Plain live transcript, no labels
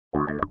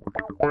Welcome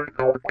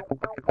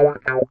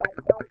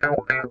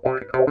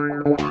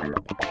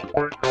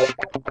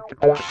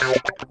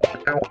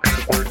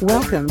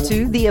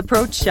to The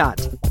Approach Shot,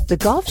 the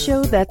golf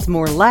show that's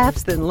more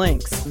laughs than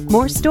links,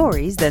 more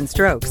stories than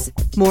strokes,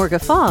 more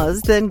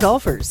guffaws than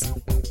golfers.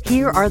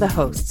 Here are the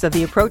hosts of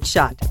The Approach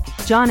Shot,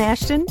 John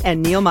Ashton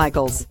and Neil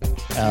Michaels.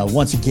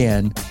 Once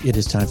again, it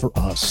is time for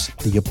us,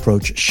 The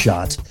Approach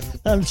Shot.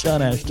 I'm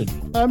John Ashton.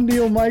 I'm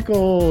Neil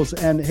Michaels.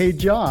 And hey,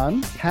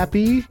 John,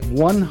 happy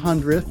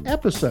 100th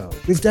episode.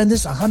 We've done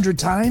this 100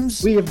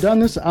 times? We have done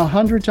this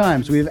 100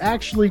 times. We have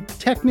actually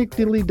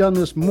technically done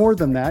this more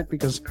than that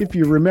because if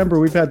you remember,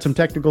 we've had some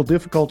technical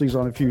difficulties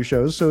on a few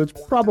shows. So it's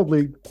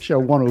probably show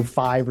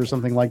 105 or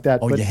something like that.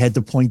 Oh, but you had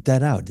to point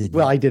that out, didn't you?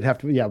 Well, I did have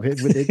to. Yeah,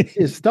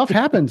 stuff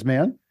happens,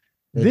 man.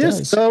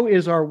 This, though,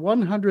 is our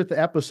 100th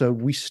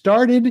episode. We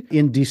started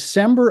in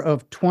December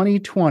of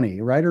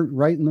 2020, right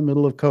in the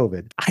middle of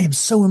COVID. I am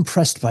so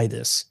impressed by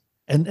this.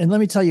 And let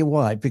me tell you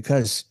why.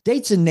 Because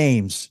dates and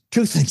names,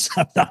 two things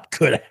I'm not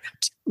good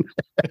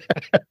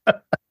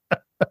at.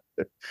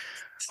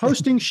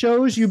 Hosting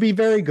shows, you'd be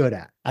very good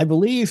at. I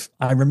believe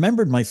I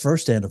remembered my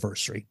first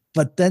anniversary,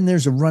 but then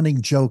there's a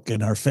running joke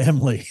in our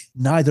family.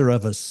 Neither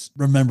of us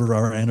remember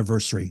our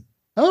anniversary.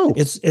 Oh.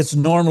 It's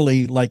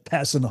normally like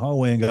pass in the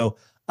hallway and go,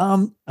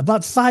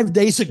 about 5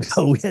 days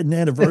ago, we had an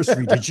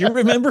anniversary. Did you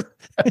remember?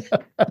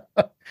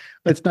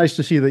 It's nice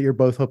to see that you're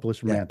both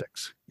hopeless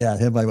romantics. Yeah.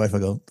 Him and my wife will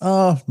go,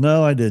 oh,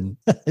 no, I didn't.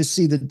 I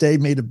see the day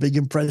made a big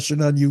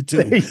impression on you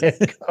too. There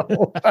you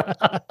go.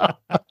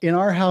 In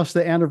our house,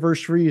 the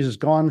anniversary has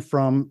gone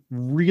from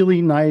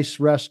really nice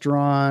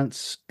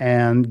restaurants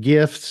and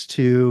gifts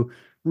to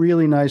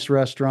really nice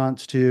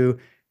restaurants to,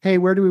 hey,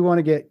 where do we want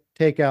to get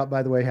takeout?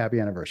 By the way, happy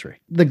anniversary.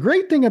 The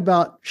great thing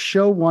about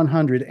show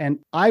 100, and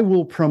I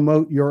will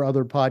promote your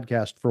other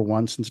podcast for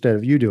once instead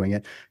of you doing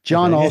it.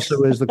 John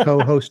also is the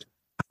co-host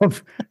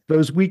of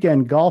those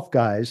Weekend Golf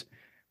Guys,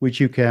 which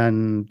you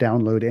can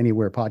download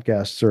anywhere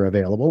podcasts are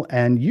available.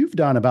 And you've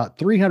done about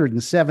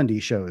 370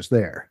 shows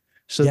there.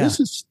 So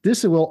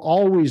this will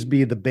always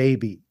be the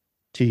baby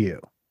to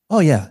you. Oh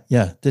yeah.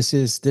 Yeah. This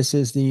is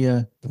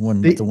the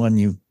one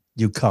you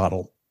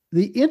coddle.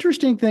 The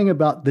interesting thing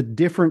about the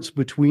difference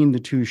between the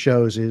two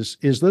shows is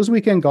those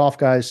Weekend Golf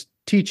Guys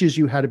teaches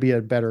you how to be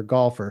a better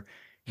golfer.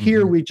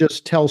 Here we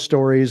just tell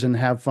stories and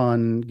have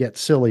fun, get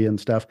silly and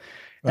stuff.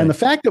 Right. And the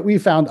fact that we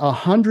found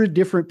 100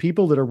 different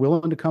people that are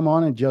willing to come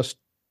on and just,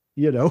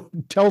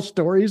 tell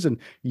stories and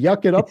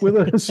yuck it up with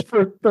us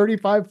for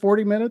 35,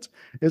 40 minutes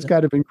is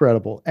kind of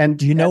incredible. And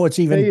do you know what's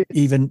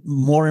even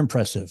more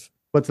impressive?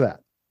 What's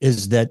that?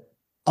 Is that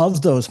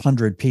of those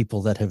 100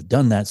 people that have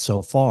done that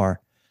so far,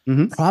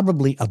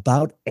 probably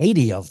about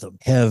 80 of them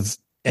have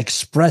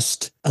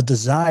expressed a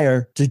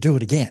desire to do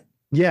it again.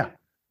 Yeah.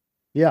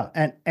 Yeah.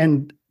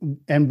 And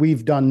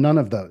we've done none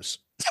of those.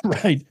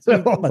 Right.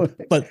 So,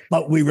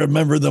 but we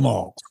remember them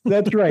all.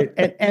 That's right.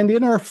 And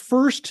in our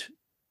first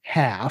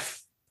half,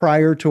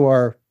 prior to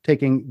our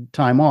taking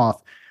time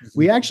off,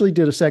 we actually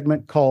did a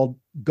segment called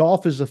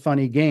Golf is a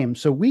Funny Game.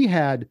 So we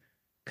had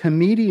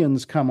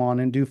comedians come on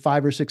and do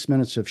 5 or 6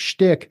 minutes of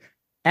shtick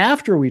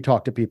after we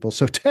talked to people.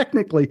 So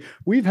technically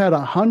we've had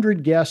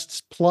 100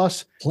 guests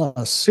plus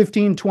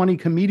 15, 20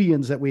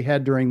 comedians that we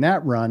had during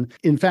that run.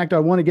 In fact, I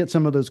want to get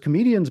some of those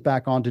comedians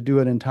back on to do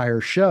an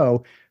entire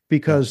show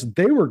because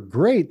they were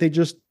great. They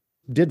just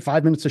did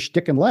 5 minutes of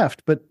shtick and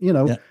left. But,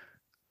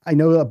 I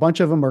know a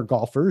bunch of them are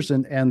golfers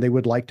and they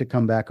would like to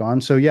come back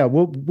on. So yeah,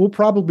 we'll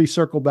probably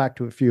circle back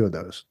to a few of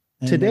those.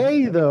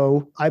 Today,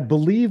 though, I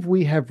believe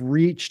we have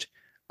reached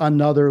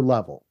another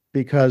level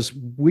because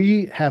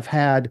we have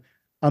had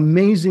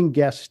amazing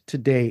guests to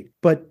date.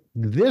 But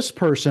this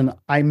person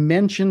I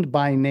mentioned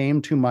by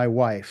name to my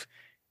wife,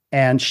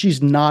 and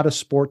she's not a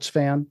sports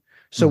fan.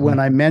 So when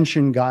I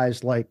mention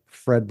guys like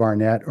Fred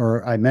Barnett,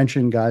 or I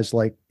mention guys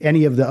like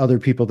any of the other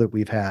people that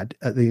we've had,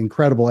 the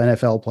incredible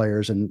NFL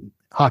players and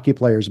hockey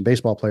players and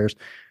baseball players,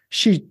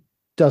 she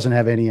doesn't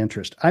have any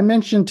interest. I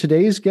mentioned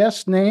today's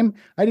guest's name.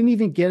 I didn't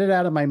even get it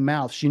out of my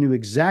mouth. She knew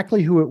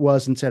exactly who it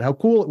was and said how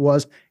cool it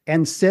was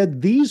and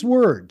said these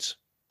words.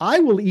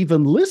 I will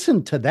even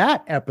listen to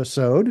that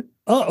episode.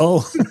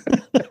 Uh-oh.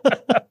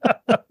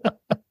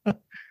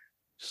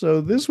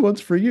 So this one's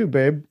for you,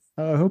 babe.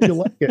 I hope you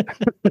like it.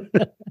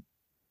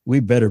 We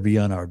better be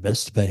on our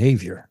best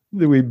behavior.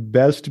 We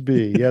best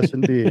be. Yes,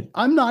 indeed.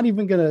 I'm not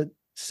even going to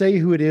say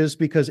who it is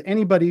because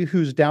anybody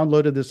who's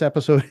downloaded this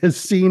episode has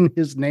seen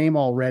his name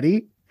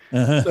already.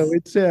 So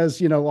it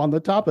says, on the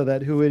top of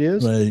that who it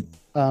is. Right.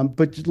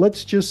 But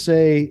let's just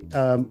say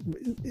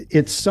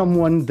it's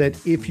someone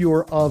that if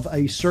you're of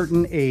a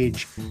certain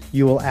age,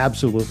 you will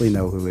absolutely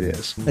know who it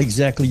is.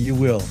 Exactly, you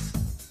will.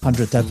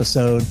 100th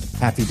episode.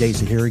 Happy days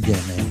to hear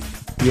again, man.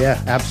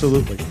 Yeah,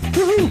 absolutely.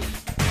 Woo-hoo!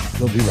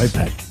 We'll be right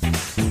back.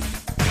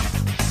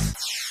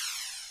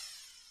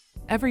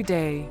 Every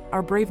day,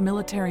 our brave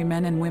military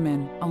men and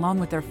women, along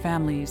with their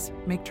families,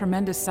 make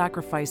tremendous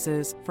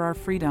sacrifices for our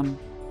freedom.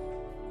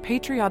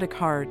 Patriotic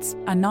Hearts,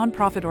 a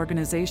nonprofit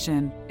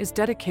organization, is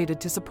dedicated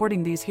to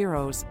supporting these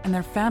heroes and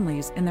their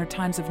families in their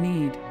times of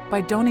need. By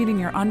donating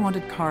your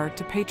unwanted card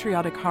to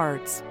Patriotic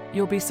Hearts,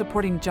 you'll be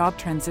supporting job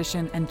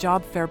transition and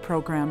job fair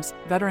programs,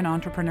 veteran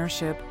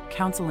entrepreneurship,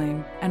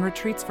 counseling, and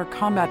retreats for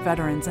combat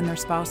veterans and their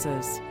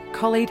spouses.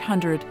 Call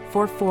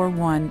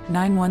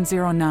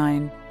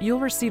 800-441-9109. You'll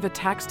receive a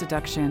tax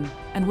deduction,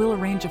 and we'll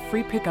arrange a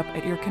free pickup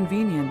at your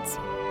convenience.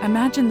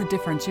 Imagine the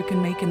difference you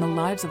can make in the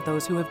lives of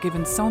those who have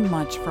given so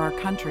much for our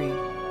country.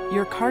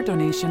 Your card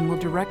donation will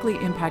directly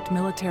impact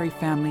military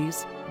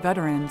families,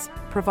 veterans,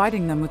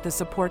 providing them with the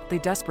support they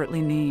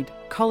desperately need.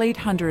 Call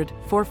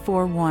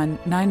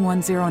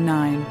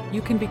 800-441-9109.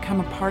 You can become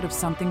a part of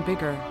something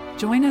bigger.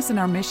 Join us in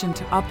our mission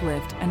to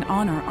uplift and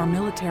honor our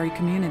military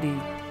community.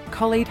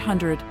 Call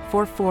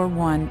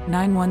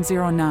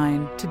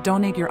 800-441-9109 to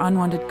donate your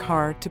unwanted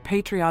card to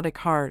Patriotic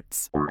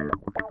Hearts.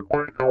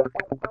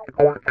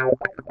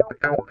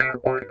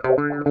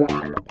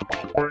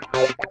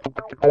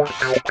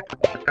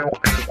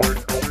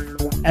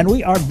 And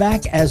we are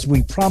back as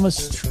we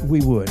promised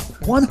we would.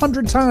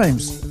 100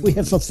 times we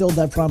have fulfilled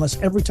that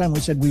promise every time we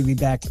said we'd be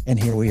back,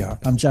 and here we are.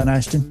 I'm John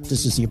Ashton.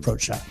 This is The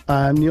Approach Shot.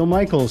 I'm Neil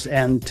Michaels,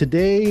 and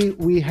today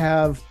we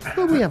have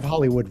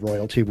Hollywood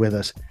royalty with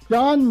us.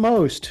 Donny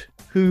Most,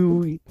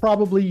 who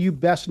probably you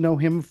best know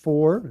him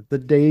for the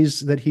days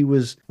that he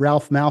was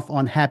Ralph Malph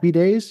on Happy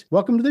Days.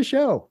 Welcome to the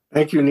show.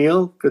 Thank you,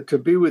 Neil. Good to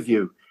be with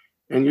you.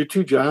 And you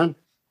too, John.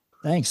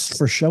 Thanks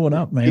for showing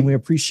up, man. We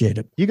appreciate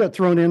it. You got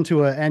thrown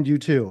into and you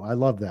too. I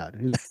love that.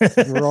 We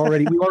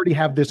already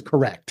have this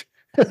correct.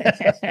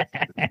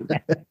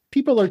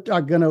 People are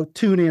going to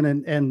tune in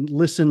and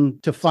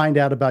listen to find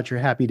out about your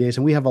Happy Days.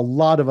 And we have a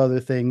lot of other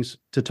things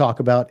to talk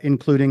about,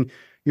 including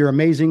your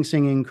amazing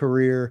singing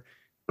career,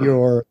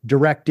 your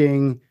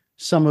directing,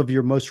 some of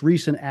your most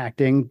recent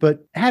acting.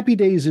 But Happy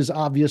Days is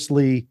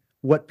obviously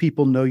what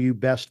people know you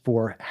best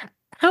for.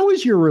 How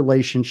is your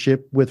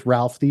relationship with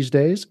Ralph these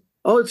days?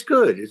 Oh, it's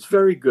good. It's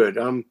very good.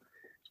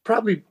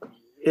 Probably,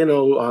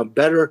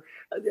 better.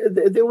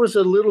 There was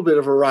a little bit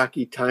of a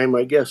rocky time,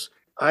 I guess.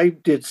 I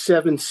did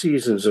 7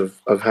 seasons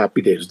of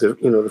Happy Days,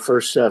 the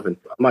first 7.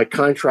 My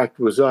contract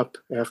was up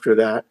after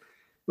that.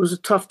 It was a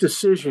tough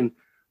decision,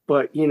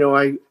 but,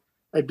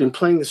 I'd been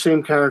playing the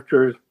same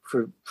character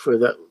for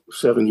that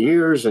 7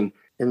 years. And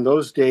in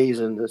those days,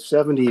 in the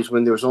 70s,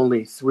 when there was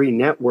only 3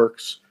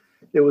 networks,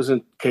 there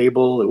wasn't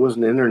cable, it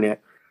wasn't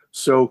internet.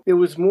 So it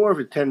was more of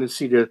a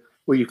tendency to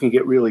where you can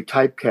get really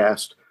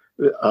typecast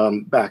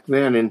back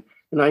then. And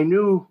I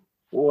knew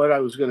what I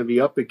was going to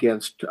be up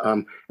against.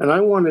 And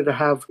I wanted to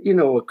have,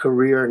 a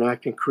career, an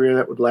acting career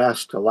that would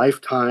last a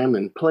lifetime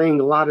and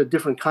playing a lot of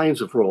different kinds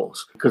of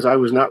roles, because I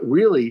was not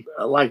really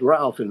like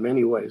Ralph in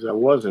many ways. I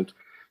wasn't.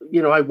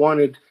 I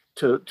wanted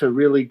to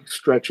really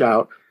stretch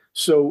out.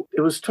 So it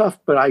was tough,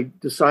 but I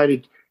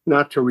decided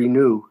not to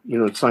renew,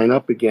 and sign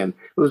up again.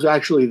 It was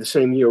actually the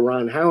same year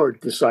Ron Howard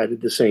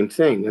decided the same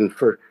thing. And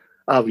for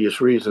obvious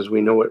reasons,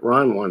 we know what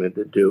Ron wanted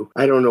to do.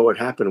 I don't know what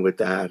happened with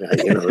that.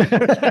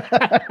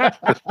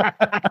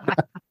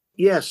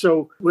 Yeah,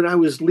 so when I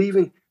was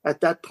leaving at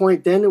that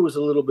point, then it was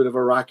a little bit of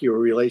a rockier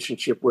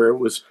relationship where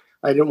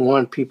I didn't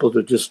want people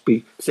to just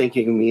be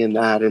thinking of me in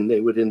that, and they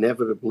would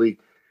inevitably,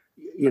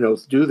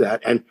 do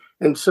that. And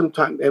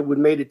sometimes it would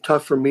made it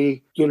tough for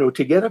me, to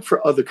get up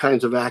for other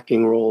kinds of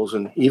acting roles,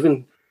 and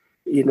even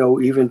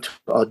to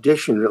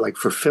audition, like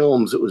for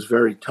films, it was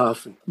very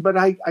tough. But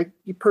I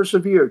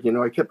persevered,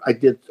 I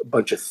did a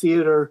bunch of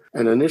theater.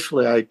 And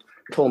initially I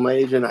told my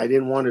agent I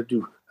didn't want to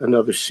do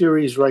another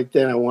series right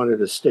then. I wanted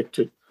to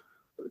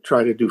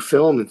try to do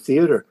film and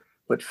theater.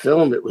 But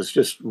film, it was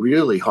just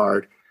really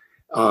hard.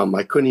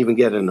 I couldn't even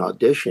get an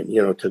audition,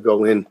 to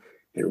go in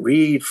and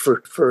read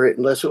for it,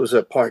 unless it was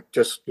a part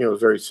just,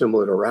 very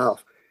similar to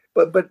Ralph.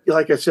 But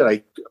like I said,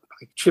 I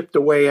chipped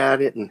away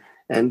at it, and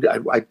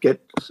I'd get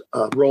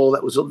a role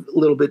that was a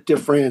little bit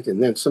different,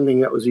 and then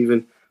something that was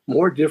even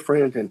more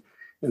different, and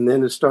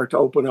then it started to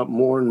open up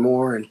more and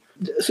more. And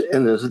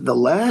the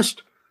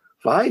last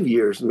 5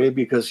 years,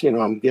 maybe because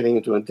I'm getting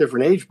into a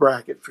different age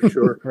bracket for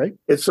sure, right?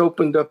 It's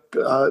opened up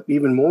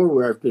even more,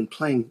 where I've been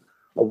playing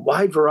a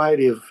wide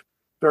variety of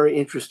very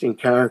interesting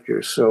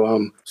characters.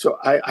 So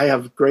I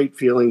have great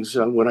feelings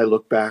when I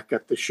look back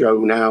at the show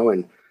now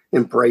and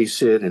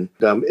embrace it. And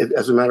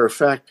as a matter of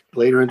fact,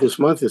 later in this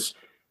month it's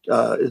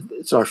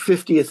our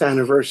 50th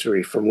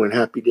anniversary from when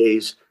Happy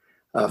Days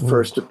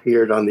first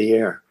appeared on the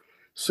air.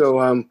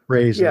 So,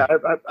 crazy. Yeah,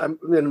 I'm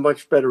in a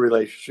much better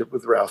relationship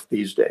with Ralph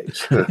these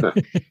days.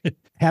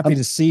 Happy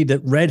to see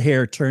that red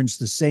hair turns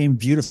the same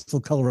beautiful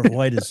color of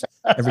white as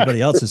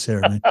everybody else's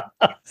hair, man.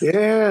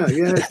 Yeah.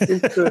 I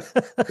think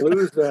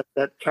lose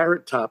that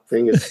carrot top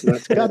thing. It's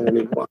not good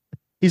anymore.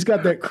 He's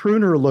got that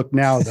crooner look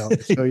now, though.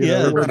 So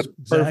it works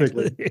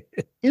perfectly.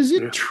 Exactly. Is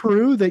it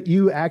true that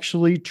you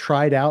actually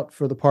tried out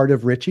for the part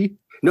of Richie?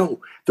 No,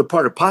 the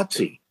part of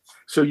Potsy.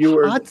 So you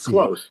were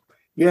close.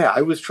 Yeah,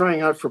 I was trying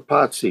out for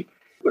Potsy.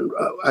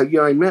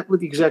 I met with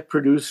the exec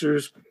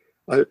producers,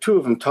 2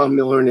 of them, Tom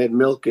Miller and Ed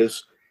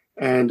Milkus,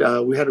 and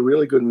we had a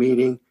really good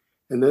meeting.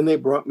 And then they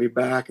brought me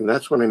back, and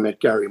that's when I met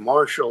Gary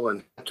Marshall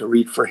and to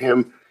read for him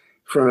in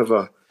front of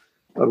a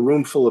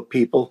room full of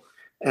people.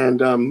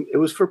 And it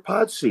was for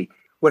Potsy.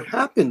 What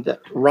happened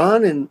that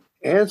Ron and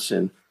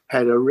Anson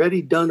had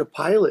already done a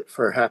pilot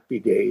for Happy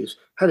Days,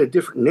 had a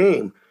different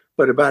name,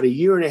 but about a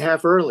year and a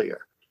half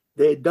earlier,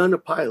 they had done a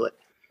pilot.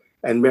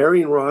 And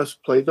Marion Ross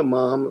played the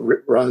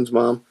mom, Ron's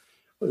mom.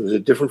 It was a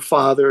different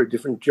father, a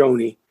different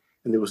Joni.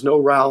 And there was no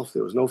Ralph,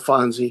 there was no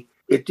Fonzie.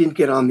 It didn't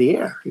get on the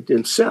air. It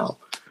didn't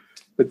sell.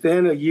 But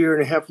then a year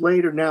and a half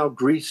later, now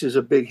Grease is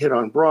a big hit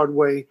on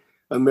Broadway.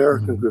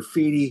 American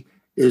Graffiti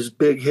is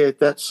big hit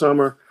that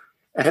summer.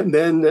 And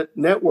then the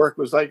network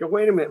was like, oh,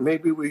 wait a minute,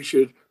 maybe we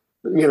should,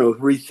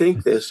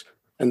 rethink this.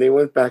 And they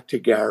went back to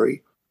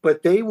Gary.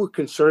 But they were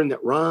concerned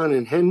that Ron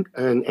and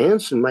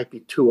Anson might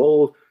be too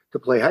old to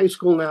play high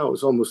school now. It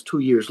was almost 2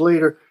 years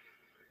later.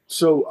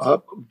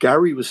 So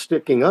Gary was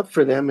sticking up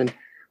for them,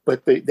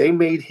 but they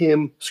made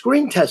him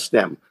screen test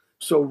them.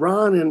 So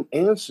Ron and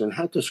Anson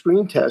had to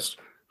screen test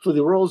for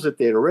the roles that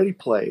they had already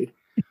played,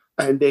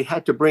 and they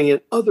had to bring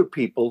in other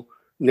people.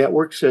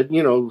 Network said,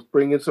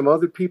 bring in some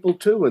other people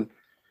too. And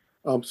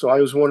so I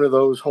was one of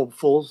those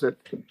hopefuls that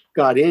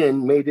got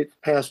in, made it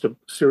past a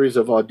series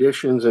of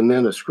auditions and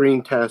then a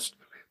screen test.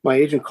 My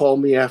agent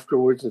called me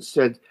afterwards and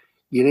said,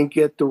 you didn't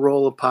get the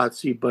role of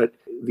Potsy, but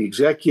the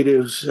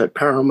executives at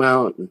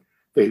Paramount,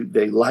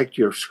 they liked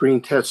your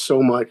screen test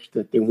so much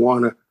that they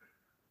want to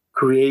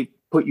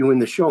put you in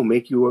the show,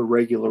 make you a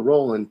regular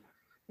role.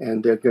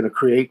 And they're going to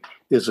create,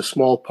 there's a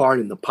small part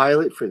in the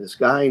pilot for this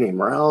guy named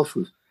Ralph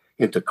who's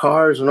into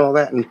cars and all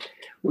that. And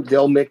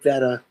they'll make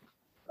that a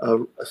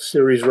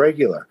series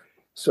regular.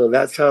 So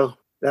that's how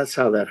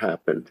that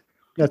happened.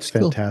 That's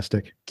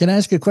fantastic. Cool. Can I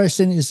ask a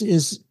question?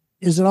 Is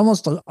it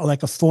almost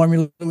like a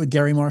formula with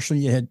Gary Marshall?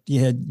 You had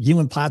you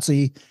and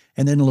Potsy,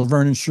 and then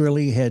Laverne and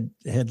Shirley had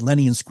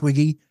Lenny and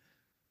Squiggy.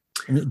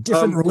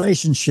 Different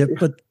relationship,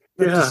 but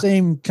the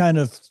same kind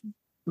of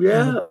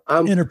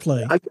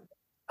interplay.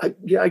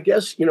 I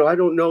guess, I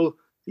don't know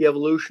the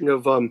evolution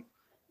of,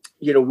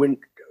 when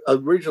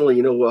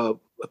originally,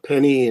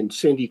 Penny and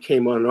Cindy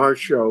came on our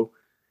show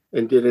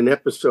and did an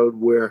episode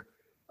where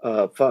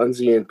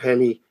Fonzie and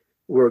Penny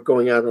were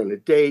going out on a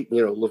date,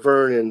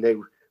 Laverne, and they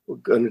were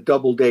on a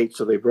double date.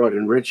 So they brought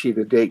in Richie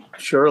to date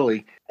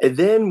Shirley. And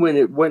then when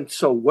it went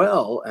so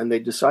well and they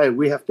decided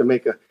they're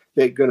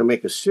going to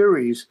make a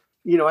series,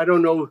 I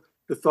don't know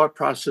the thought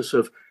process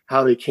of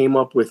how they came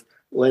up with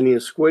Lenny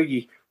and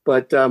Squiggy,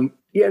 but Gary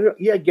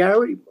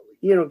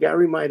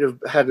might have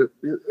had a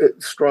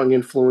strong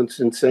influence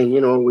in saying,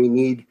 we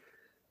need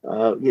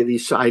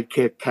these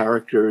sidekick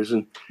characters,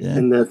 and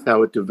that's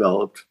how it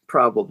developed,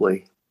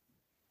 probably.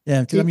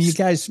 Yeah, because you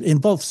guys in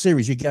both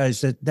series,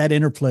 that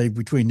interplay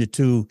between the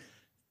two,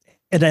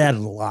 it added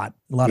a lot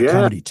of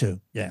comedy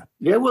too. Yeah.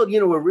 Yeah. Well,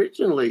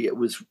 originally it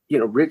was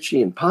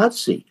Richie and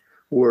Potsy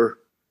were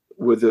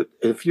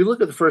if you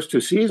look at the first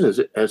two seasons,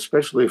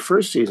 especially the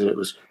first season, it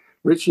was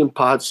Richie and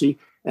Potsy,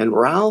 and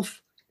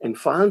Ralph and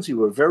Fonzie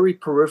were very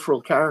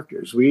peripheral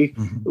characters. We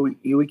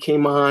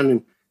came on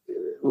and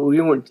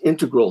we weren't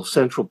integral,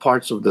 central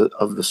parts of the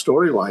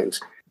storylines.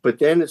 But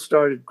then it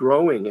started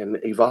growing and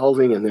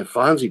evolving, and then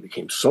Fonzie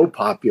became so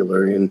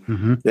popular,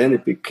 and then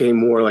it became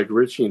more like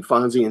Richie and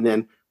Fonzie, and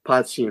then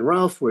Potsy and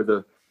Ralph were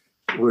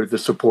the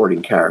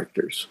supporting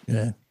characters.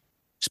 Yeah.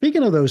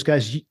 Speaking of those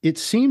guys, it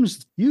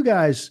seems you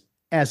guys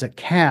as a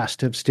cast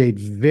have stayed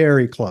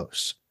very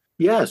close.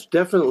 Yes,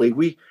 definitely.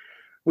 We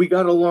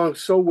got along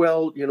so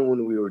well,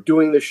 when we were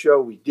doing the show.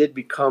 We did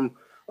become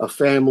a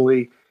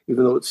family,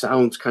 even though it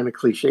sounds kind of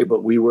cliche,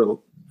 but we were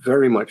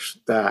very much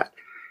that,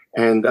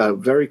 and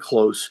very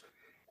close.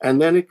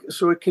 And then it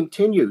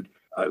continued.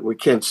 We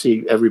can't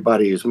see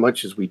everybody as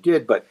much as we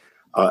did, but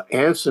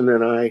Anson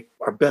and I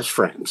are best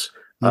friends.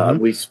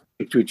 We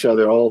speak to each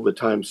other all the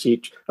time.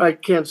 I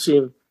can't see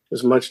him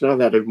as much now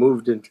that I've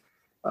moved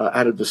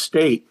out of the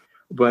state,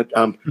 but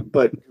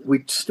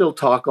we still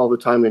talk all the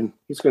time, and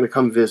he's going to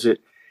come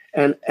visit.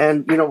 And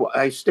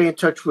I stay in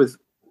touch with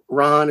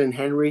Ron and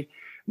Henry,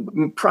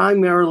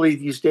 primarily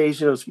these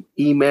days,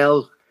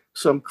 email,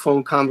 some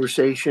phone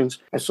conversations.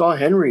 I saw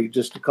Henry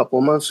just a couple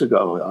of months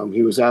ago.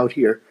 He was out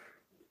here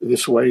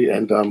this way,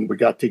 and we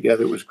got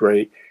together. It was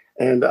great.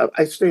 And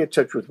I stay in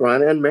touch with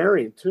Ron and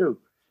Marion, too.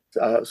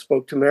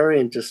 Spoke to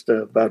Marion just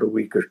about a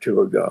week or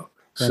two ago.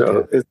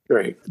 So it's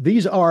great.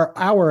 These are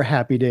our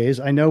happy days.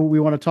 I know we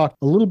want to talk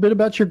a little bit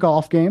about your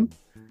golf game,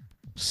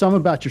 some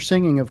about your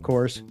singing, of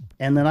course,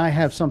 and then I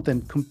have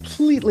something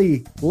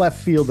completely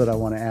left field that I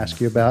want to ask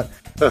you about.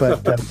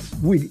 But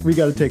we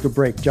got to take a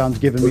break. John's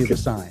giving me the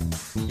sign.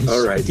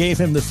 All right. Gave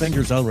him the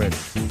fingers already.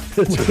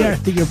 We're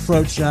at the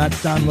approach shot.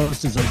 Donny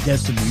Most is our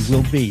guest, and we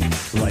will be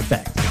right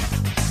back.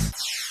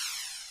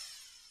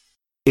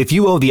 If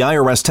you owe the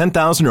IRS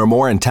 $10,000 or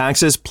more in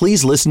taxes,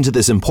 please listen to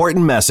this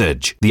important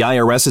message. The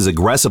IRS is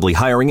aggressively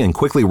hiring and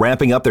quickly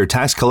ramping up their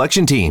tax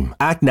collection team.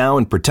 Act now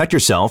and protect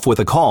yourself with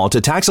a call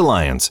to Tax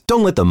Alliance.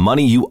 Don't let the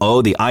money you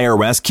owe the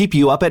IRS keep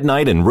you up at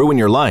night and ruin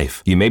your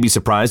life. You may be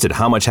surprised at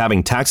how much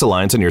having Tax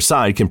Alliance on your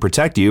side can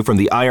protect you from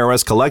the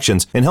IRS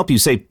collections and help you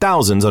save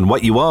thousands on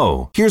what you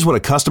owe. Here's what a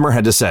customer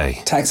had to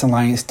say. Tax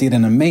Alliance did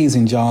an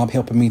amazing job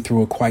helping me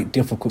through a quite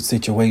difficult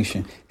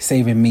situation,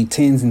 saving me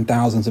tens and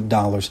thousands of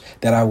dollars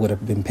that I would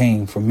have been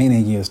paying for many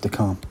years to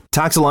come.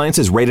 Tax Alliance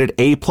is rated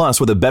A+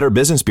 with a Better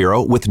Business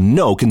Bureau with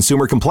no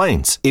consumer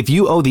complaints. If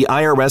you owe the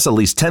IRS at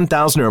least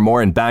 $10,000 or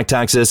more in back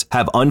taxes,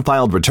 have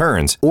unfiled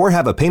returns, or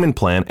have a payment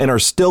plan and are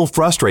still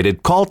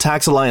frustrated, call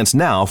Tax Alliance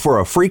now for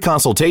a free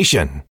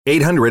consultation.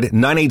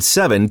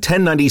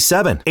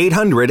 800-987-1097.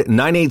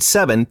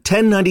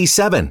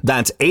 800-987-1097.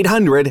 That's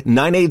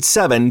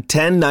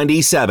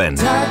 800-987-1097.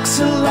 Tax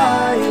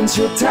Alliance,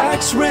 your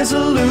tax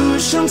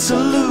resolution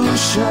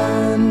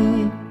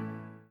solution.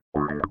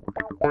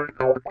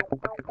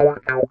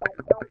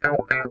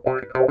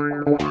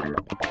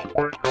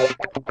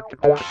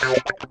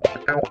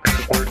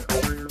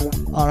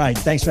 All right.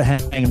 Thanks for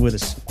hanging with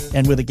us.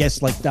 And with a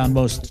guest like Don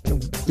Most,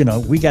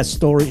 we got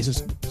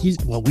stories.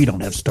 We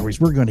don't have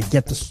stories. We're going to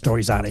get the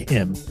stories out of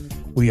him.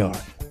 We are.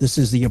 This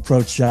is The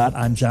Approach Shot.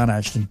 I'm John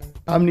Ashton.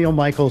 I'm Neil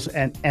Michaels.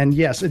 And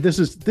yes, this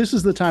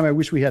is the time I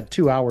wish we had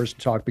 2 hours to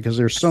talk, because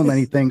there's so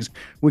many things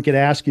we could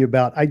ask you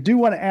about. I do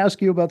want to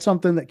ask you about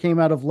something that came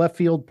out of left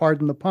field,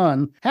 pardon the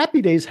pun.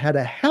 Happy Days had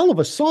a hell of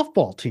a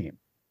softball team.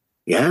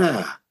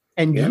 Yeah.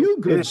 And you,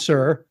 good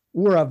sir,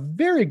 were a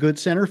very good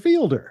center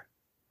fielder.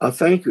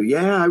 Thank you.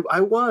 Yeah,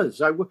 I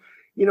was.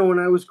 When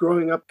I was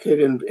growing up, kid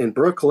in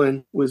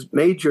Brooklyn, was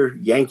major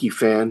Yankee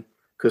fan,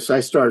 because I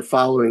started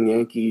following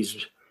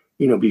Yankees,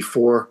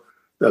 before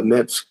the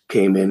Mets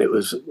came in. It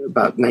was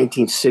about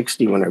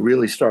 1960 when I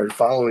really started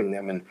following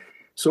them. And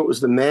so it was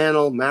the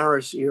Mantle,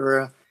 Maris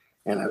era.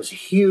 And I was a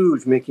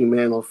huge Mickey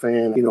Mantle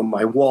fan.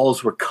 My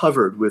walls were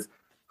covered with,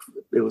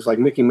 it was like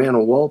Mickey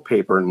Mantle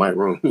wallpaper in my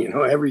room.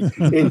 Every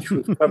inch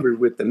was covered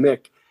with the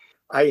Mick.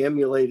 I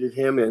emulated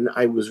him, and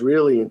I was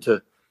really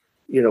into,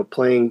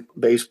 playing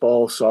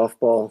baseball,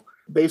 softball,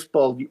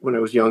 baseball when I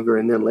was younger.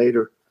 And then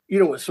later,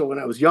 so when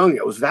I was young,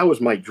 that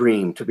was my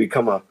dream, to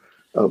become a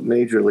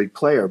major league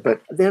player.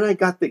 But then I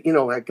got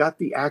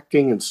the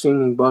acting and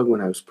singing bug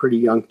when I was pretty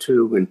young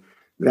too, and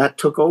that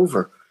took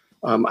over.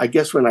 I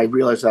guess when I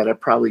realized that I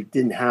probably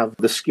didn't have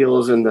the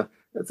skills and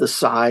the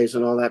size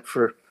and all that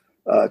for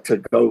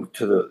to go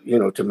to the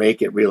to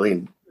make it really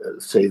in,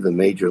 say, the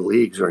major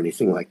leagues or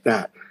anything like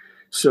that.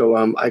 So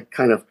I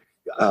kind of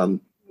my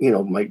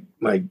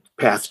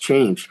path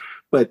changed.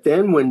 But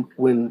then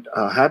when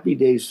Happy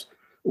Days,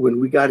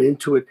 when we got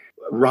into it,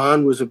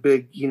 Ron was a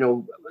big, he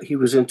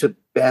was into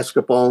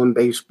basketball and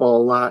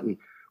baseball a lot, and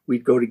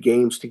we'd go to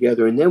games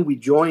together. And then we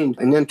joined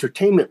an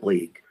entertainment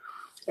league.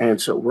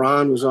 And so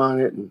Ron was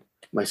on it, and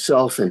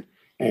myself, and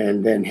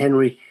then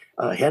Henry.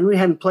 Henry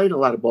hadn't played a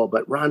lot of ball,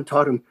 but Ron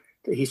taught him.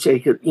 He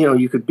said,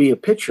 you could be a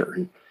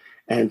pitcher,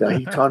 and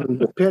he taught him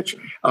to pitch.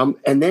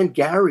 And then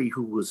Gary,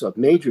 who was a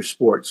major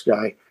sports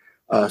guy,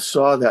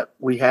 saw that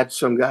we had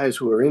some guys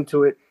who were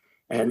into it,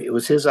 and it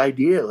was his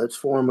idea. Let's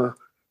form a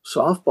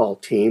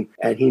softball team.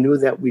 And he knew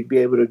that we'd be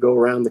able to go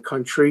around the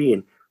country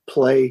and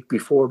play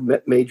before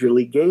major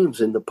league games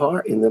in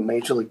the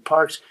major league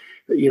parks,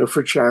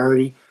 for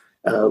charity.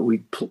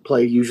 We'd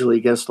play usually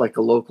against like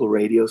a local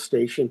radio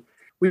station.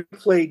 We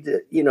played,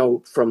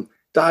 from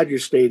Dodger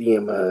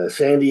Stadium,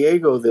 San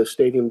Diego, the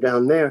stadium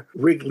down there,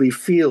 Wrigley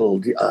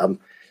Field,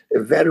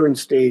 Veteran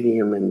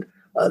Stadium, and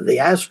the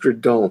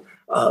Astrodome,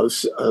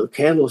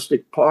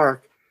 Candlestick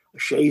Park,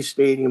 Shea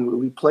Stadium.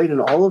 We played in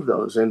all of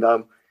those, and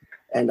I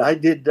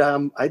did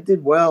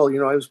well.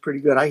 I was pretty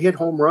good. I hit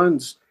home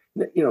runs,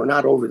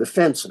 not over the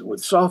fence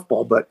with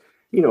softball, but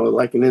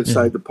like an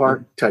inside the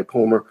park type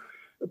homer,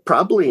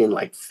 probably in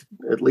like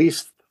at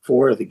least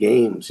 4 of the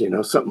games,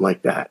 something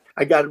like that.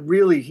 I got a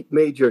really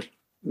major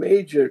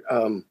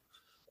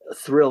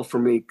thrill for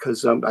me,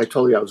 because I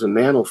told you I was a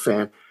Mantle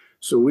fan.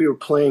 So we were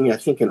playing, I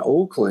think, in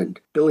Oakland.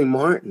 Billy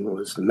Martin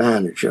was the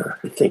manager,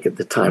 I think, at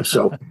the time.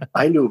 So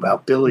I knew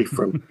about Billy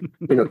from,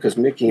 because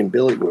Mickey and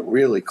Billy were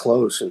really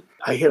close. And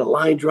I hit a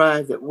line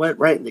drive that went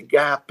right in the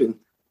gap and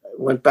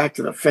went back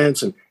to the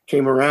fence and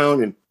came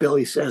around. And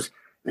Billy says,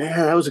 "Man,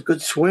 that was a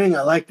good swing.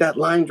 I like that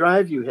line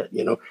drive you hit."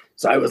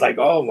 So I was like,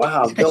 "Oh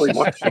wow, Billy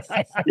Martin,"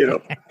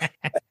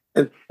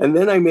 And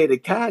then I made a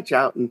catch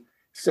out in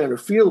center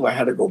field where I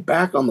had to go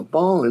back on the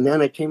ball. And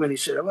then I came in, he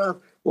said,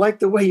 "Well, like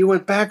the way you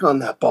went back on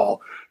that ball."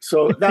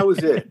 So that was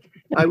it.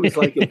 I was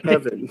like in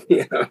heaven.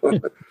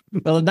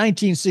 Well, in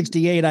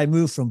 1968, I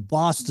moved from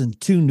Boston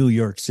to New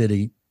York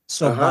City.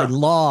 So by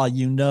law,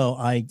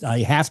 I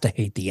have to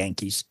hate the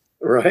Yankees.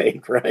 Right.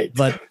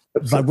 But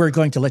we're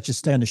going to let you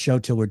stay on the show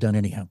till we're done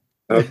anyhow.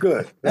 Oh,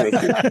 good. Thank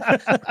you.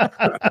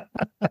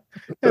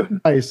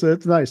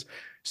 That's nice.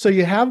 So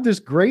you have this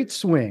great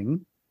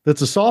swing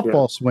that's a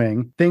softball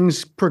swing.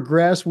 Things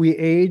progress, we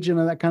age and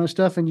that kind of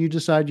stuff, and you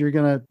decide you're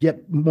going to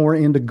get more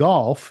into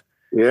golf.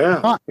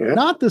 Yeah,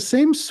 Not the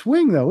same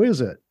swing though,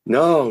 is it?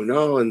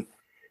 No, and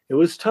it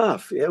was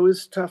tough. It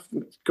was tough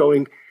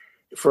going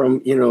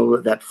from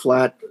that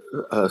flat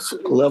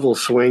level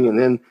swing and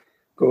then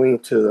going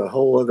to the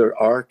whole other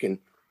arc, and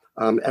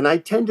I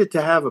tended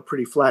to have a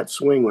pretty flat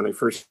swing when I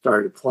first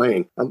started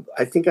playing.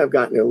 I think I've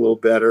gotten it a little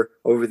better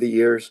over the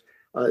years.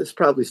 It's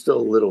probably still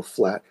a little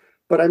flat,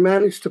 but I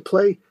managed to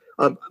play.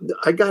 And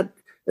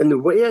the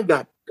way I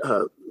got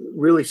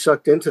really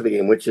sucked into the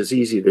game, which is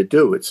easy to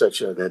do. It's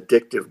such an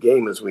addictive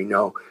game, as we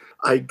know.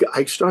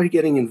 I started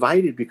getting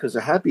invited because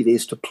of Happy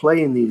Days to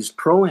play in these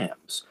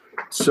pro-ams.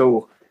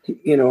 So,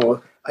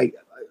 I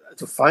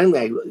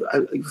finally,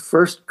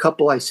 first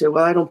couple, I said,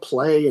 well, I don't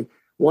play. And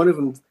one of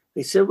them,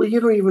 they said, well, you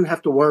don't even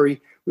have to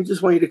worry. We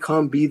just want you to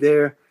come, be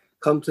there,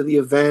 come to the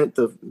event,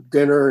 the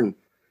dinner, and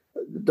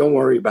don't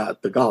worry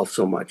about the golf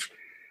so much.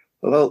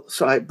 Well,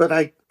 but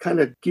I kind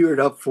of geared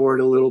up for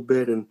it a little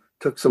bit and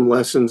took some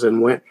lessons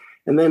and went.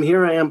 And then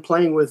here I am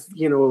playing with,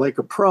 like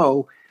a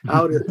pro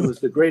out. It was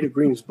the Greater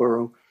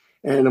Greensboro.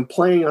 And I'm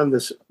playing on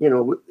this,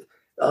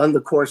 on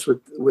the course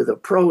with a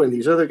pro and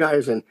these other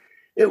guys. And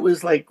it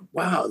was like,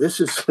 wow, this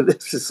is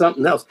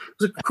something else. It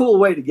was a cool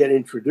way to get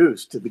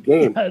introduced to the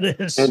game. It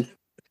is. And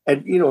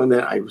then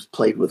I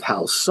played with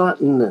Hal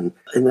Sutton, and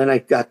then I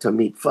got to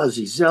meet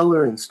Fuzzy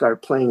Zeller and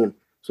start playing in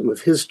some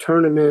of his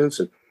tournaments.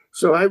 And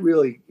so I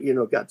really,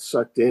 got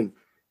sucked in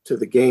to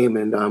the game,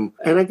 and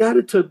I got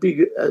it to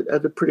be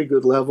at a pretty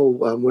good level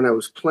when I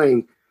was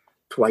playing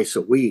twice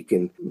a week.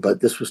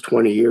 But this was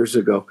 20 years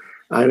ago.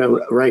 I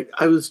know, right?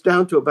 I was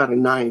down to about a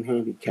 9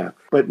 handicap,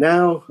 but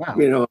now,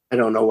 wow. I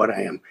don't know what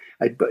I am.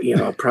 I'd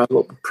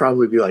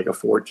probably be like a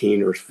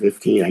 14 or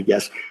 15, I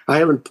guess. I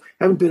haven't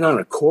been on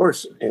a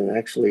course in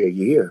actually a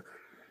year.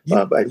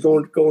 But I'm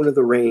going to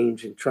the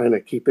range and trying to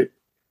keep it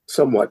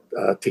somewhat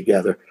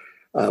together.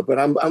 But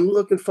I'm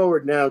looking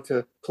forward now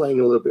to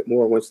playing a little bit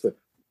more once the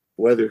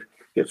weather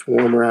gets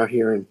warmer out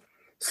here and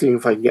seeing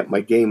if I can get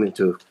my game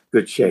into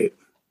good shape.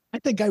 I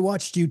think I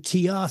watched you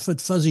tee off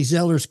at Fuzzy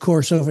Zeller's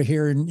course over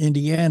here in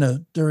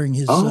Indiana during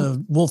his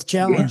Wolf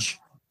Challenge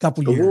a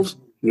couple years.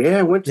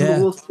 I went to the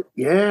Wolf.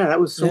 Yeah,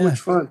 that was so much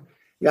fun.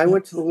 Yeah, I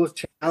went to the Wolf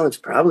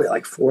Challenge probably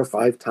like 4 or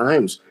 5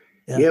 times.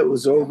 Yeah, it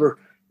was over.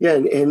 Yeah,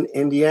 in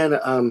Indiana.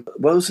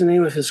 What was the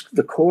name of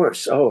the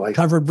course?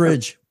 Covered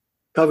Bridge.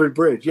 Covered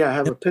Bridge. Yeah, I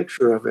have a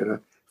picture of it,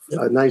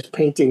 a nice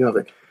painting of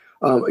it.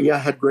 I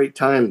had a great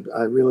time.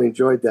 I really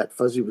enjoyed that.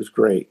 Fuzzy was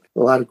great.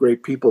 A lot of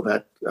great people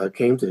that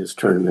came to his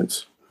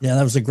tournaments. Yeah,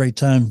 that was a great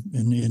time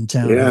in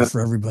town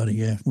for everybody.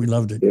 Yeah, we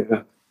loved it.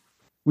 Yeah.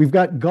 We've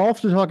got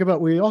golf to talk about.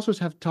 We also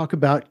have to talk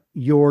about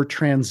your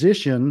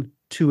transition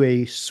to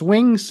a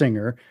swing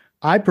singer.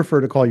 I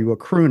prefer to call you a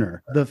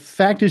crooner. The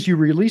fact is you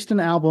released an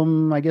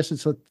album, I guess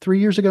it's 3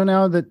 years ago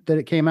now that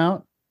it came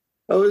out.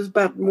 Oh, it was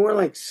about more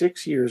like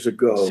 6 years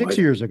ago. 6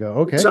 years ago.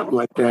 Okay. Something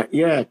like that.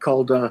 Yeah.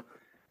 Called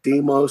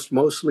Most,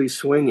 Mostly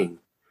Swinging.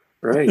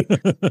 Right.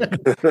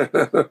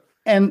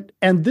 And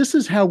this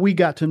is how we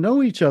got to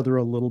know each other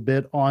a little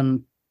bit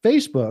on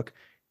Facebook,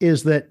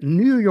 is that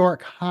New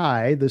York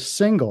High, the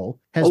single,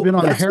 has been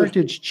on the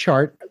Heritage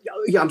chart.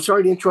 Yeah, I'm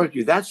sorry to interrupt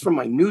you. That's from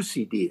my new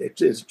CD.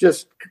 It's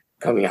just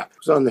coming out.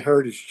 It's on the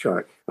Heritage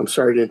chart. I'm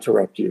sorry to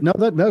interrupt you.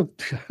 No,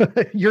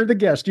 you're the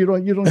guest. You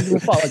don't need to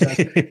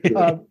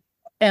apologize.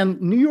 And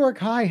New York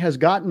High has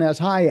gotten as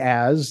high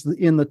as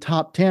in the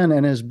top 10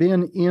 and has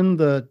been in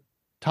the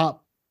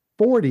top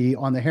 40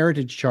 on the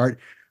Heritage chart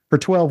for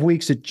 12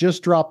 weeks. It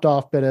just dropped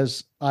off, but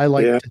as I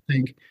like to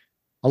think,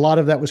 a lot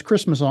of that was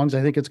Christmas songs.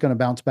 I think it's going to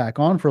bounce back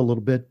on for a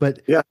little bit,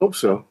 but yeah, I hope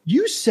so.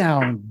 You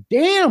sound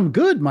damn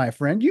good, my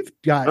friend. You've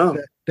got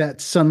that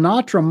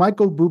Sinatra,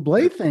 Michael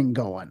Bublé thing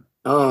going.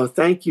 Oh,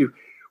 thank you.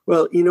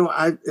 Well,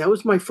 that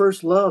was my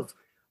first love.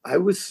 I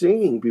was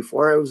singing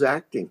before I was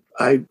acting.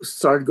 I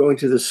started going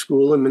to the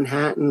school in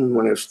Manhattan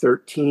when I was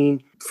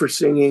 13 for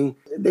singing.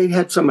 They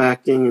had some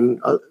acting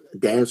and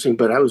dancing,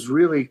 but I was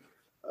really,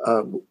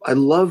 I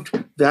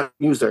loved that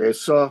music. I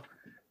saw,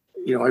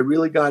 I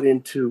really got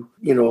into,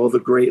 all the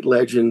great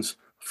legends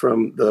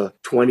from the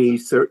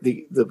 20s,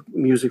 the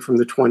music from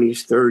the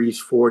 20s, 30s,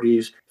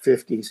 40s,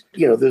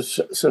 50s. There's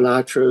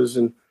Sinatras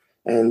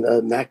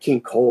and Nat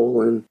King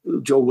Cole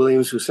and Joe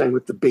Williams, who sang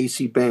with the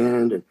Basie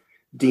Band, and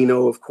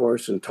Dino, of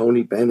course, and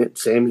Tony Bennett,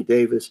 Sammy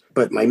Davis.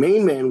 But my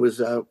main man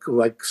was,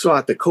 who I saw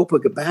at the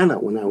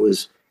Copacabana when I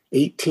was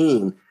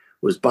 18,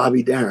 was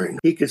Bobby Darin.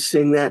 He could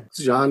sing that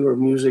genre of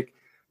music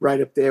right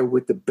up there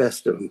with the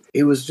best of them.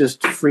 He was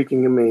just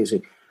freaking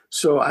amazing.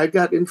 So I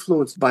got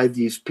influenced by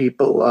these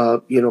people,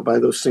 by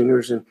those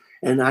singers.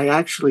 And I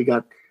actually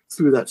got,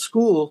 through that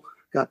school,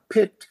 got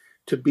picked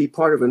to be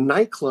part of a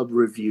nightclub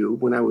review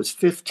when I was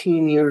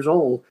 15 years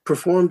old,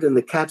 performed in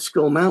the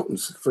Catskill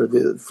Mountains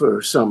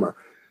for summer.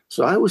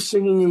 So I was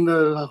singing in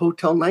the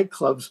hotel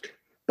nightclubs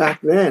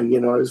back then.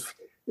 I was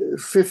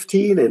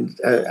 15 and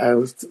I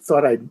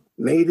thought I'd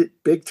made it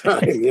big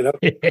time,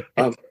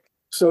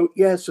 So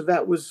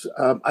that was,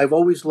 I've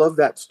always loved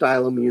that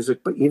style of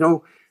music. But,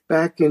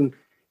 back in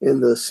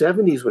the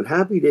 70s when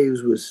Happy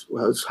Days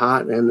was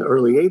hot, and the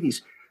early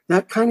 80s,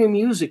 that kind of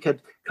music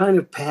had kind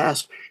of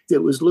past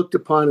that was looked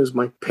upon as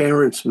my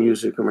parents'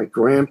 music or my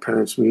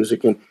grandparents'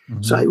 music. And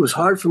so it was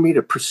hard for me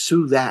to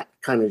pursue that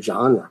kind of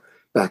genre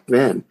back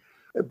then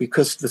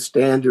because the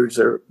standards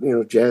are,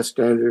 jazz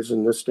standards,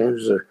 and the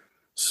standards are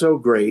so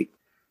great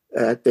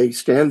that they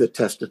stand the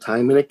test of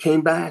time. And it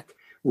came back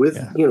with,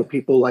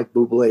 people like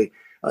Bublé.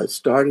 It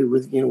started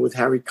with, with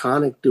Harry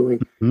Connick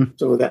doing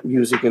some of that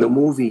music in a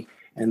movie.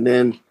 And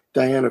then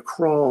Diana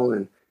Krall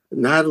and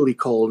Natalie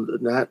Cole,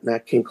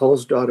 Nat King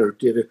Cole's daughter,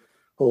 did a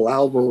whole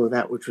album of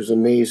that, which was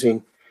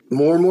amazing.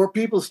 More and more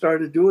people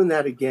started doing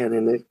that again,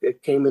 and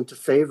it came into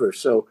favor.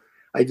 So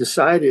I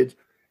decided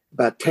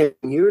about 10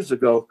 years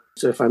ago,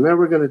 so if I'm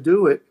ever going to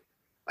do it,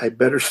 I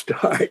better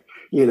start,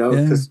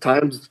 because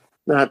time's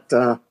not,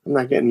 I'm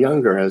not getting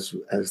younger, as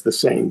the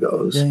saying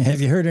goes. Yeah.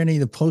 Have you heard any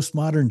of the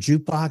postmodern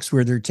jukebox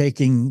where they're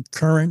taking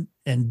current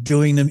and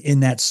doing them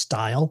in that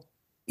style?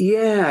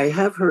 Yeah, I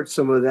have heard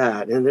some of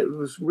that, and it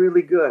was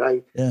really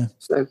good.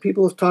 And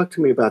people have talked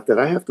to me about that.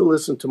 I have to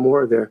listen to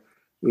more of their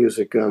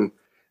music.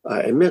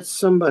 I met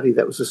somebody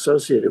that was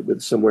associated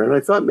with somewhere, and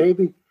I thought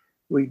maybe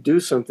we'd do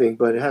something,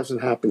 but it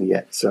hasn't happened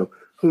yet. So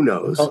who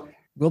knows? Well,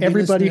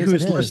 everybody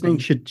who's listening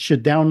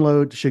should go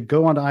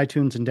onto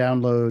iTunes and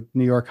download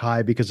New York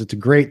High, because it's a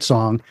great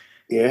song.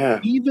 Yeah.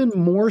 Even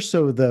more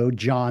so, though,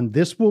 John,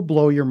 this will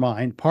blow your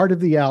mind. Part of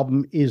the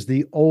album is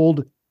the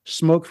old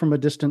Smoke from a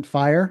Distant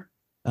Fire.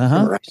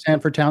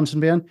 Sanford Townsend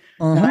Band.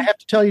 And I have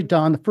to tell you,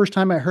 Don, the first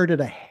time I heard it,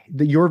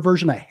 your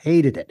version, I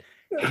hated it.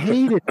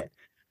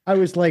 I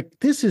was like,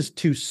 this is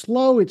too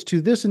slow. It's too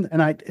this.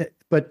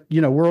 But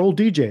we're old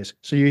DJs.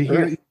 So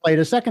you play it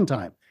a second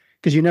time,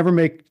 because you never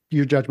make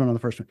your judgment on the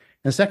first one.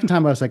 And the second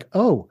time I was like,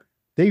 oh,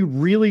 they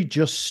really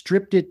just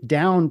stripped it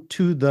down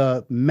to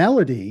the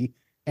melody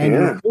and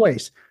your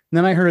voice. And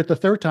then I heard it the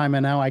third time,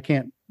 and now I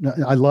can't,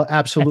 I love,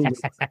 absolutely.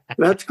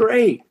 That's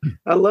great.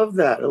 I love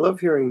that. I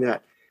love hearing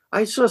that.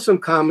 I saw some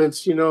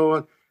comments,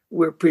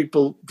 where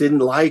people didn't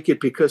like it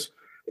because,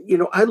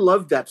 I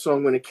loved that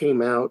song when it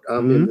came out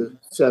in the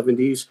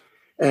 70s,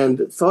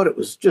 and thought it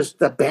was just,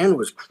 that band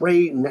was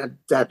great, and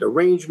that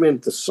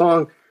arrangement, the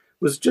song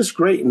was just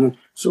great. And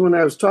so when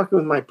I was talking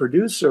with my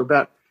producer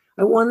about,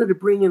 I wanted to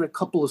bring in a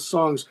couple of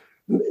songs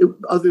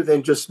other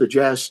than just the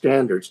jazz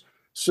standards.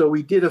 So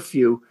we did a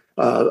few,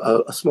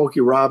 a Smokey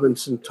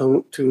Robinson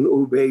tune,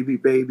 Ooh Baby,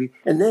 Baby.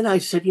 And then I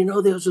said,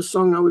 there's a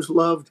song I always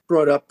loved,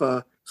 brought up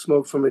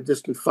Smoke from a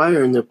Distant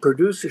Fire. And the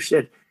producer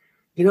said,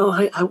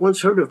 I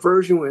once heard a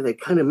version where they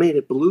kind of made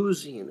it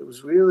bluesy, and it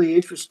was really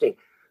interesting.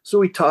 So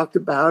we talked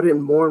about it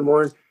and more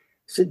and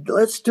said,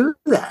 let's do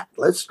that.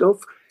 Let's go.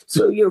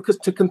 So, because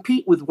to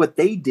compete with what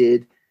they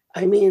did,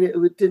 I mean,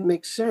 it didn't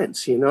make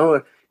sense.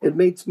 It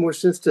made more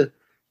sense to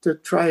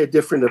try a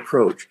different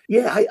approach.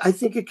 Yeah, I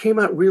think it came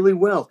out really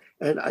well.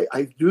 And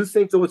I do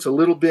think, though, it's a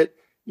little bit,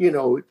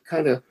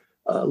 kind of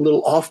a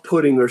little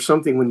off-putting or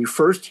something when you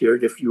first hear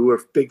it, if you were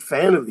a big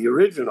fan of the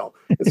original.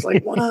 It's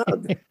like, wow,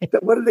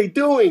 what are they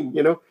doing?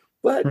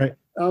 But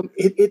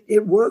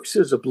it works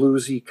as a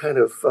bluesy kind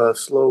of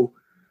slow,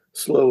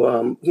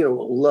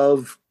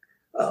 love,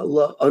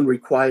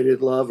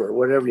 unrequited love, or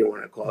whatever you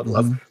want to call it,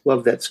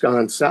 love that's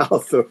gone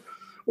south, or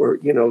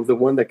the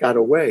one that got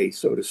away,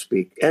 so to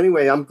speak.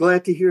 Anyway, I'm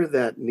glad to hear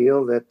that,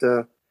 Neil,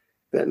 that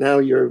now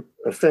you're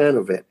a fan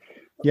of it.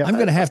 Yeah, I'm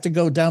going to have to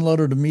go download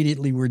it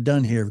immediately we're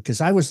done here,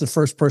 because I was the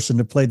first person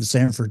to play the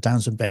Sanford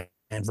Townsend Band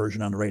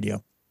version on the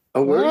radio.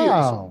 Oh, were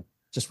you?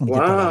 Just want to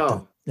get that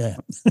out there. Yeah.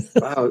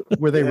 Wow.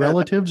 Were they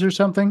relatives or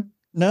something?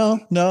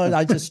 No,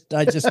 I just,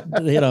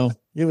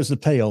 it was the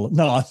payola.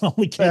 No, I'm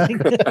only kidding.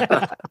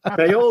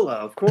 Payola,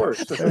 of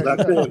course.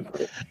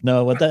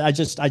 No, but I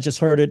just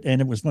heard it, and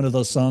it was one of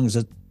those songs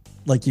that,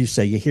 like you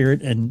say, you hear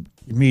it and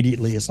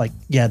immediately it's like,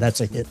 yeah,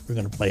 that's a hit. We're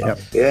going to play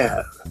it.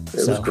 Yeah,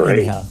 it was great.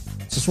 Anyhow,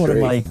 it's just one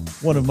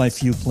of my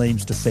few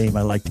claims to fame.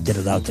 I like to get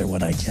it out there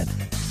when I can.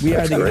 We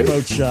are the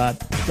Approach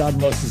Shot. Donny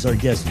Most is our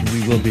guest, and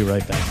we will be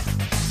right back.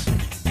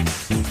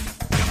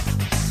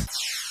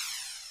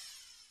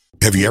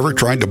 Have you ever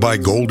tried to buy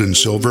gold and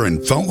silver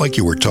and felt like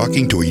you were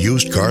talking to a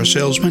used car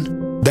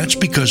salesman? That's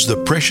because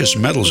the precious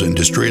metals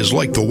industry is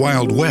like the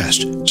Wild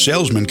West.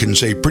 Salesmen can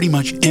say pretty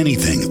much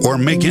anything or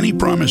make any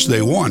promise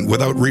they want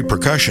without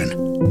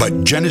repercussion.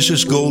 But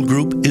Genesis Gold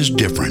Group is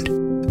different.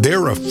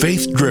 They're a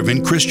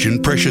faith-driven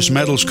Christian precious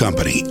metals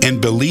company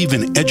and believe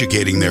in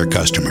educating their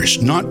customers,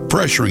 not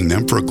pressuring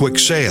them for a quick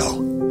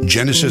sale.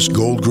 Genesis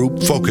Gold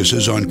Group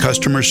focuses on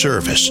customer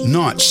service,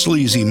 not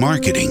sleazy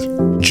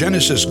marketing.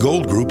 Genesis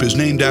Gold Group is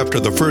named after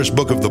the first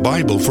book of the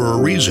Bible for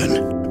a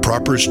reason.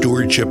 Proper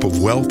stewardship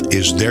of wealth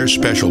is their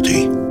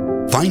specialty.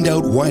 Find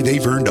out why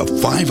they've earned a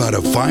 5 out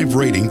of 5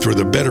 rating through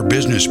the Better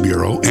Business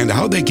Bureau and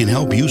how they can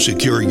help you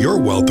secure your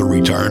wealth or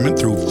retirement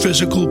through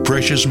physical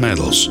precious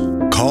metals.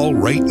 Call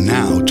right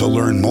now to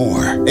learn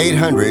more.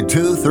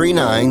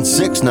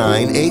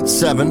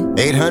 800-239-6987.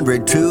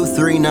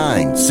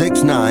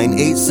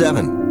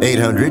 800-239-6987.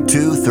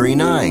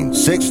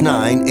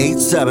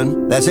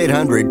 800-239-6987. That's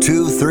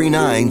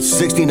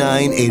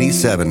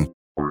 800-239-6987.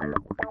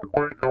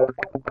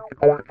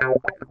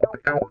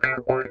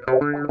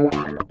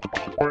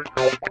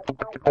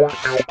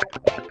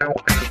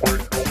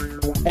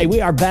 Hey, we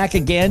are back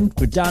again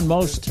with Donny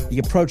Most, The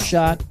Approach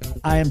Shot.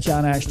 I am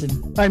John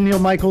Ashton. I'm Neil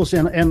Michaels,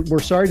 and we're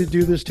sorry to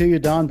do this to you,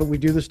 Don, but we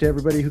do this to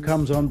everybody who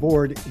comes on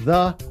board.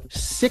 The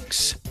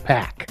Six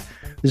Pack.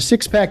 The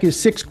Six Pack is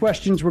 6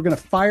 questions we're going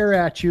to fire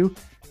at you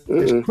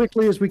as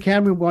quickly as we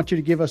can. We want you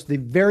to give us the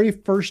very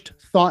first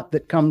thought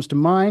that comes to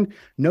mind.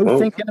 No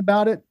thinking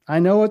about it. I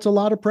know it's a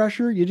lot of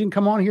pressure. You didn't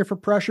come on here for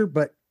pressure,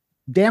 but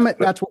damn it,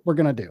 that's what we're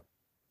going to do.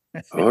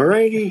 All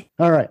righty.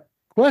 All right.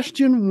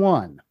 Question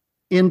 1.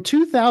 In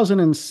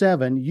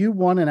 2007, you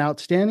won an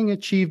Outstanding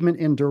Achievement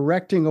in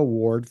Directing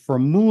Award for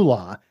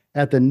Moolah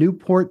at the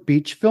Newport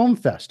Beach Film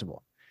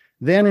Festival.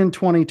 Then in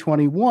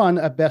 2021,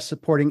 a Best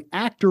Supporting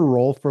Actor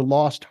role for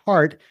Lost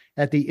Heart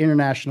at the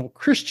International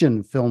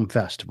Christian Film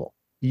Festival.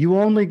 You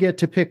only get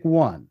to pick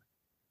one.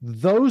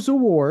 Those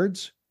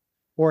awards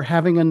or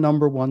having a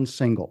 #1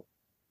 single.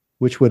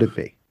 Which would it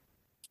be?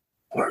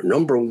 Or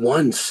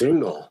 #1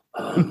 single.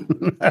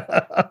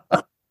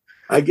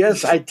 I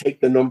guess I'd take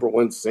the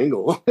 #1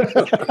 single.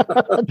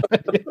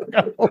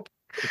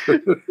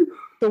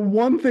 The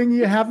one thing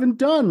you haven't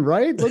done,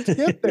 right? Let's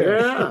get there.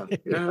 Yeah,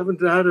 I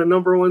haven't had a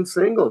 #1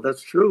 single.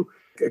 That's true.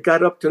 It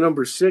got up to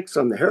 #6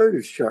 on the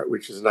Heritage chart,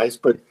 which is nice.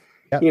 But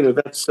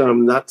that's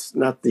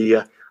not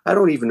the. I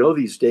don't even know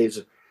these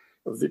days.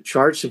 The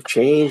charts have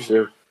changed.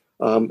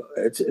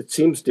 It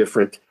seems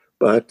different.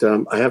 But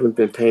I haven't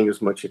been paying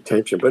as much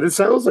attention. But it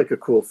sounds like a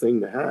cool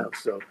thing to have.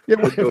 So it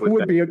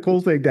would be a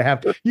cool thing to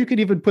have. You could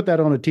even put that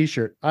on a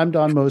T-shirt. I'm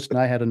Donny Most, and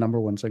I had a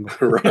 #1 single.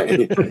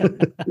 Right.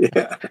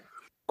 Yeah.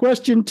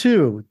 Question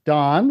 2,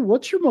 Don.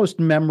 What's your most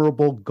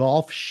memorable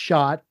golf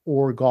shot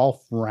or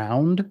golf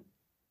round?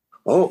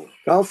 Oh,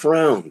 golf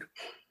round.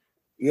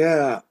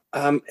 Yeah.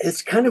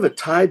 It's kind of a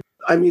tie.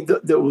 I mean,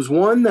 there was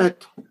one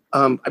that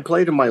I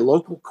played in my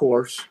local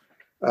course.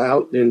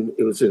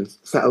 It was in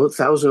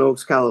Thousand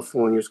Oaks,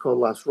 California. It's called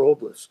Las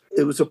Robles.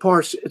 It's a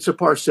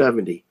par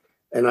 70,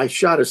 and I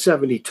shot a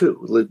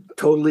 72,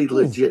 totally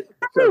legit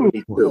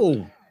 72.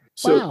 Whoa.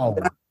 So wow.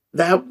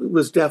 that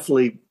was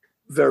definitely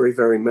very,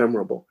 very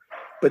memorable.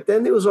 But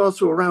then there was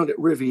also a round at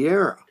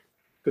Riviera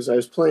because I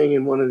was playing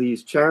in one of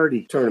these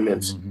charity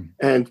tournaments,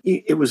 and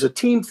it was a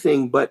team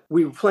thing, but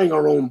we were playing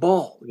our own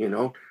ball,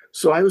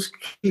 So I was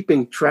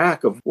keeping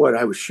track of what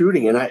I was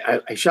shooting, and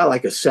I shot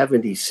like a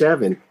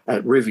 77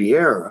 at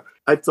Riviera.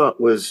 I thought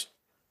was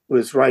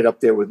right up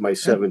there with my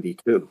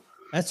 72.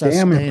 That's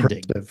damn outstanding.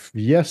 impressive.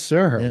 Yes,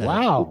 sir. Yeah.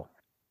 Wow.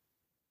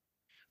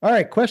 All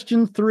right,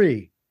 question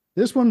 3.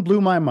 This one blew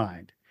my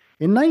mind.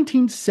 In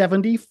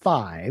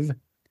 1975,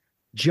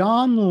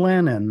 John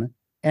Lennon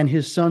and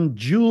his son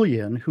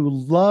Julian, who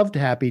loved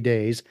Happy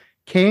Days,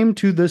 came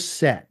to the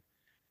set.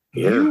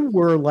 Yeah. You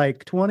were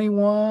like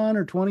 21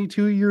 or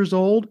 22 years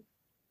old.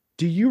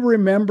 Do you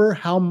remember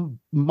how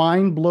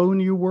mind blown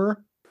you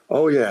were?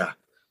 Oh yeah,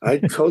 I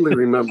totally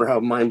remember how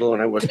mind blown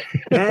I was.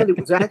 And it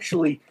was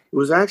actually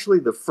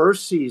the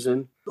first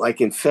season, like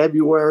in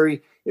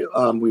February.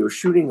 We were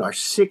shooting our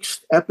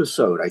 6th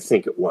episode, I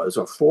think it was,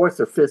 or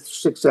 4th or 5th,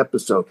 6th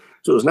episode.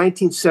 So it was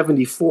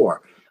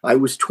 1974. I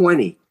was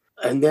 20,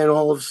 and then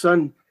all of a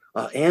sudden,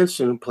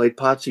 Anson, who played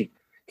Potsy,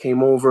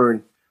 came over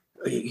and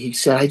he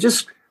said, "I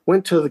just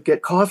went to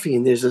get coffee,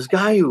 and there's this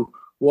guy who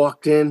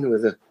walked in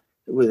with a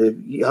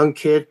young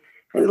kid,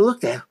 and it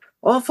looked an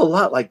awful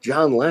lot like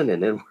John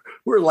Lennon." And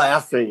we're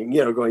laughing,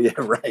 going, "Yeah,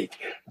 right,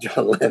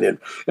 John Lennon."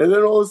 And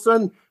then all of a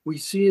sudden, we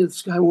see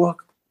this guy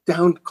walk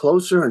down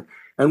closer,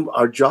 and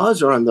our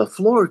jaws are on the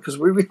floor because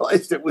we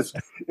realized it was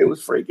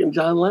freaking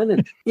John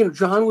Lennon.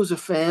 John was a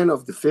fan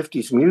of the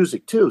 50s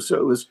music too,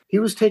 so he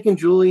was taking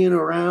Julian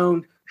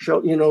around. They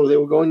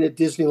were going to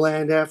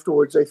Disneyland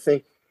afterwards, I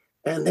think.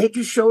 And they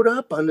just showed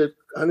up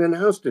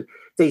unannounced.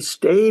 They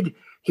stayed.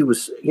 He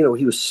was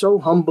so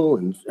humble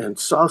and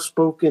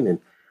soft-spoken and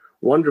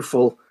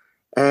wonderful.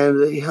 And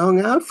they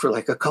hung out for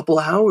like a couple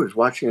of hours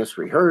watching us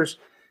rehearse,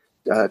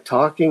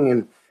 talking,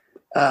 and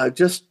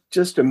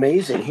just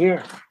amazing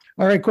here.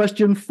 All right,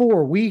 question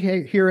 4. We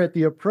here at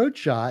the Approach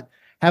Shot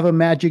have a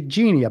magic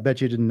genie. I bet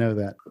you didn't know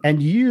that.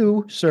 And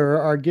you, sir,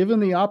 are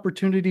given the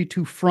opportunity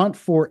to front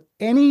for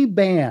any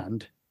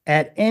band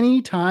at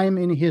any time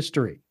in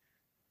history.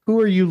 Who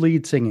are you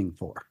lead singing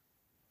for?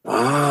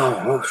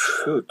 Oh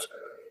shoot.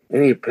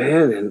 Any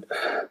band, and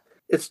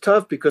it's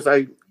tough because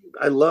I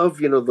love,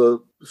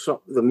 the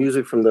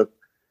music from the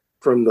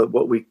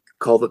what we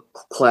call the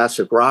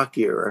classic rock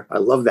era. I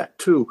love that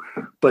too.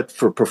 But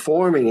for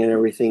performing and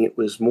everything, it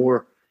was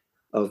more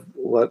of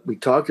what we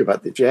talked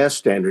about, the jazz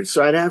standards.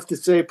 So I'd have to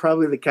say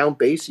probably the Count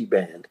Basie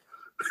band.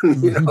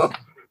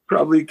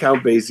 Probably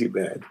Count Basie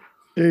band.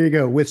 There you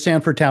go, with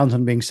Sanford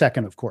Townsend being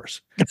second, of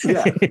course.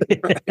 Yeah.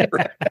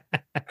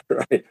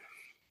 Right.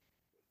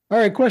 All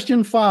right,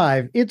 question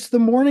 5. It's the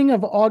morning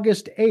of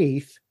August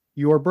 8th,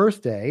 your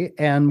birthday,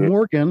 and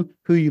Morgan,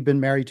 who you've been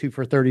married to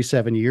for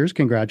 37 years,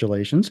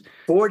 congratulations.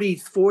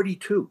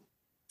 42.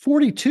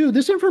 42?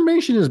 This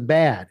information is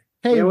bad.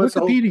 Hey,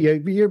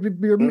 Wikipedia,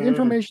 your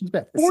information is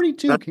bad.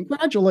 42,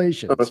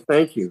 congratulations. Oh,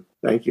 thank you.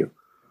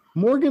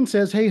 Morgan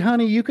says, hey,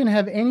 honey, you can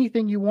have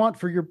anything you want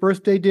for your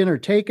birthday dinner.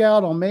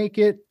 Takeout, I'll make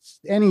it.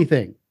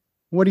 Anything.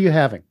 What are you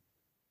having?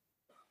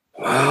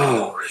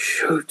 Wow,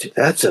 shoot,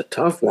 that's a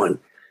tough one.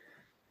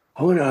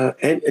 Hold on,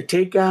 and a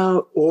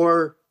takeout,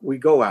 or we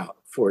go out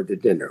for the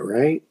dinner,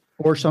 right?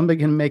 Or somebody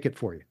can make it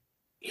for you.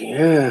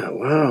 Yeah,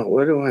 wow,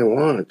 what do I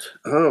want?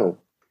 Oh,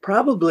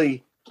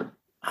 probably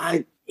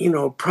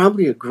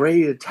a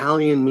great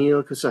Italian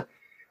meal, because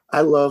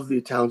I love the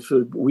Italian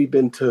food. We've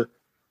been to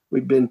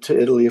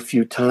Italy a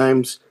few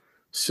times,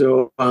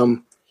 so I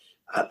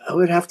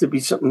would have to be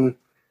something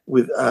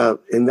with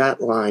in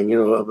that line,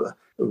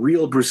 a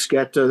real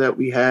bruschetta that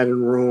we had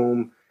in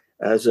Rome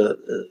as a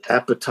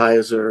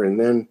appetizer, and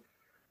then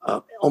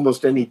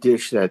almost any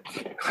dish that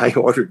I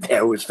ordered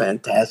there was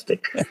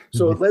fantastic.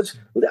 So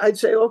I'd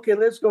say, okay,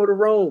 let's go to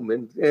Rome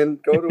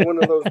and go to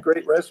one of those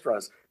great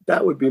restaurants.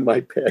 That would be my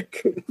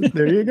pick.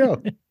 There you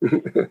go.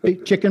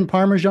 Chicken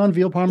Parmesan,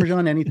 veal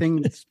Parmesan,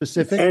 anything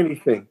specific?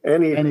 Anything.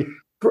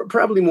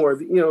 Probably more,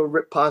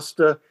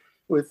 pasta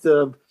with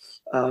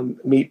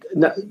meat,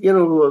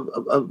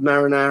 a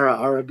marinara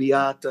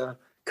arrabbiata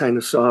kind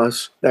of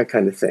sauce, that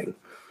kind of thing.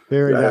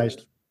 Very nice.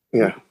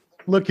 Yeah.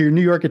 Look, your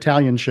New York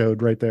Italian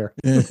showed right there.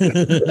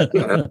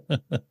 All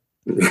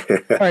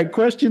right,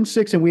 question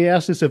 6, and we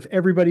ask this of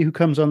everybody who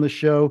comes on the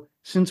show.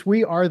 Since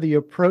we are the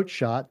approach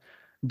shot,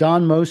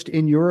 Don Most,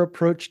 in your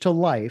approach to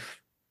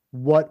life,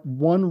 what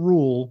one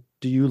rule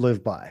do you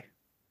live by?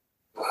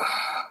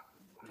 Oh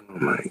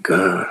my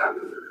God.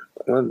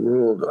 What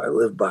rule do I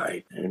live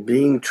by? And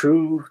being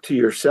true to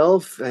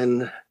yourself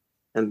and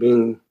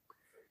being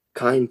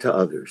kind to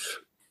others.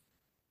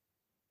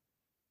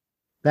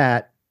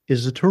 That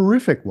is a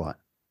terrific one.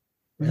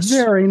 Yes.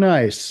 Very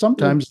nice.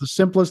 Sometimes the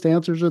simplest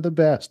answers are the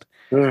best.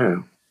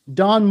 Yeah.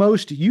 Don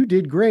Most, you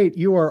did great.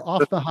 You are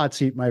off the hot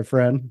seat, my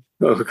friend.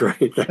 Oh,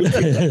 great.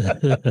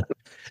 Thank you.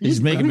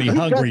 He's making me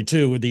hungry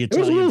too with the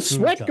There's Italian a little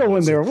food sweat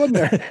going there, wasn't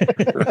there?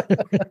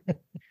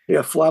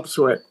 Yeah, flop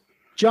sweat.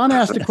 John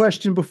asked a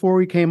question before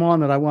we came on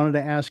that I wanted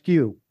to ask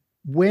you.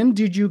 When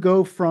did you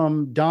go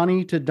from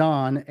Donny to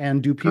Don,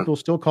 and do people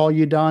still call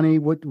you Donny?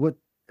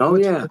 Oh,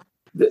 yeah.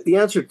 The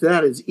answer to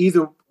that is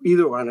either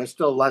one. I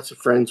still have lots of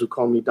friends who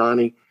call me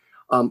Donny.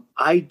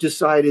 I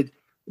decided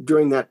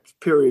during that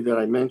period that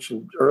I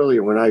mentioned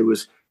earlier, when I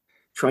was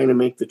trying to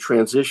make the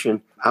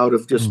transition out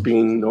of just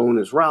being known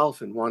as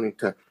Ralph and wanting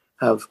to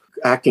have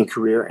acting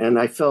career. And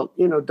I felt,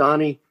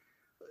 Donny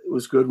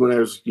was good when I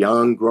was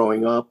young,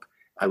 growing up.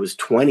 I was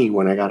 20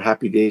 when I got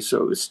Happy Days,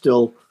 so it was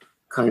still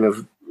kind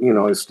of, I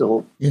was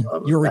still... you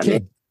were a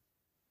kid.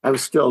 I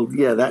was still,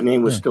 that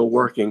name was still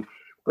working.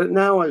 But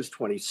now I was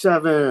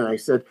 27, and I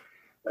said,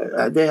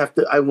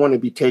 I want to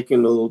be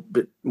taken a little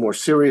bit more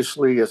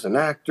seriously as an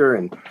actor.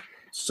 And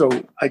so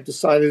I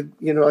decided,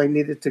 I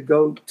needed to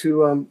go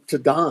to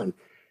Don.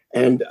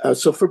 And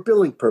so for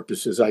billing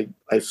purposes, I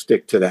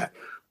stick to that.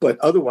 But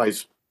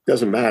otherwise,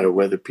 doesn't matter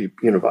whether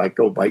people, I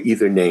go by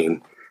either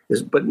name.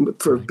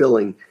 But for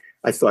billing,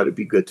 I thought it'd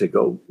be good to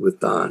go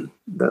with Don.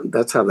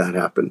 That's how that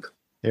happened.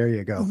 There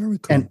you go. Oh, very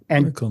cool.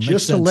 And cool.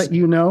 Just to let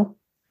you know,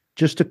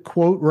 just to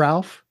quote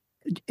Ralph,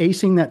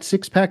 acing that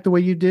 6-pack the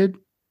way you did,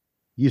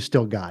 you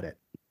still got it.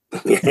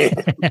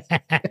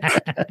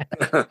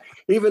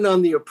 Even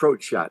on the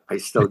approach shot, I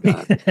still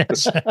got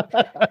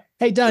it.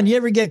 Hey, Don, you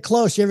ever get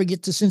close? You ever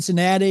get to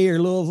Cincinnati or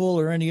Louisville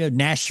or any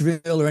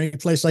Nashville or any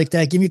place like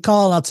that? Give me a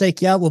call and I'll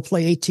take you out. We'll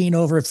play 18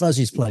 over at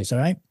Fuzzy's place. All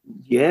right?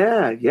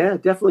 Yeah,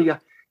 definitely.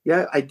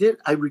 Yeah, I did.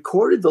 I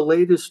recorded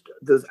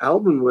the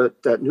album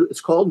with that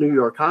it's called New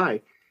York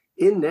High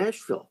in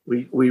Nashville.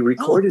 We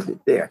recorded it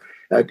there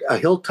at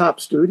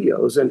Hilltop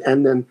Studios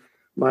and then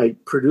my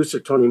producer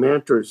Tony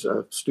Mantor's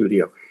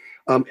studio.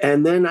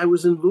 And then I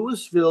was in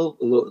Louisville.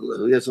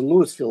 There's a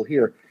Louisville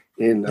here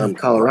in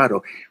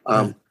Colorado.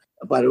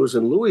 But I was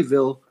in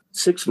Louisville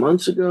 6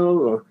 months ago,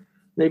 or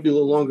maybe a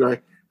little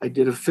longer. I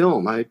did a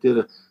film.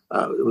 It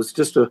was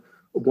just a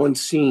one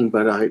scene,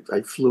 but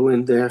I flew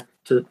in there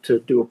to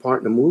do a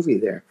part in a movie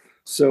there.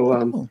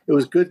 So it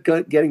was good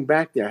getting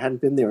back there. I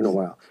hadn't been there in a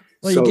while.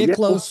 Well, you get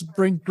close,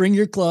 bring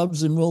your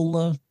clubs, and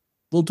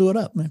we'll do it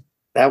up, man.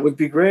 That would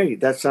be great.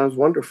 That sounds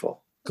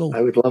wonderful. Cool.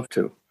 I would love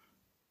to.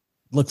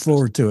 Look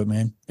forward to it,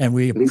 man. And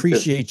we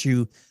appreciate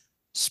you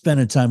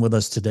spending time with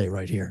us today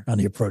right here on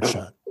The Approach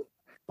Shot.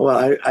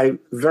 Well, I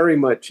very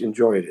much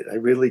enjoyed it. I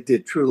really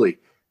did, truly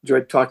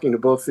enjoyed talking to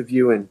both of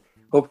you and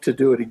hope to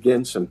do it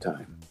again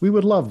sometime. We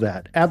would love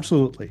that.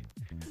 Absolutely.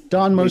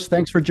 Don Most,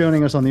 thanks for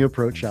joining us on The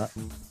Approach Shot.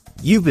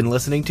 You've been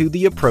listening to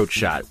The Approach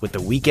Shot with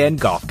the Weekend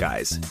Golf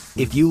Guys.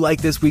 If you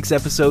like this week's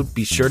episode,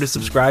 be sure to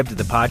subscribe to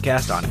the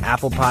podcast on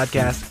Apple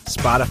Podcasts,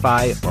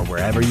 Spotify, or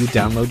wherever you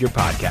download your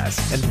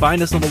podcasts. And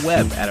find us on the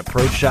web at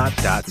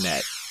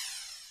approachshot.net.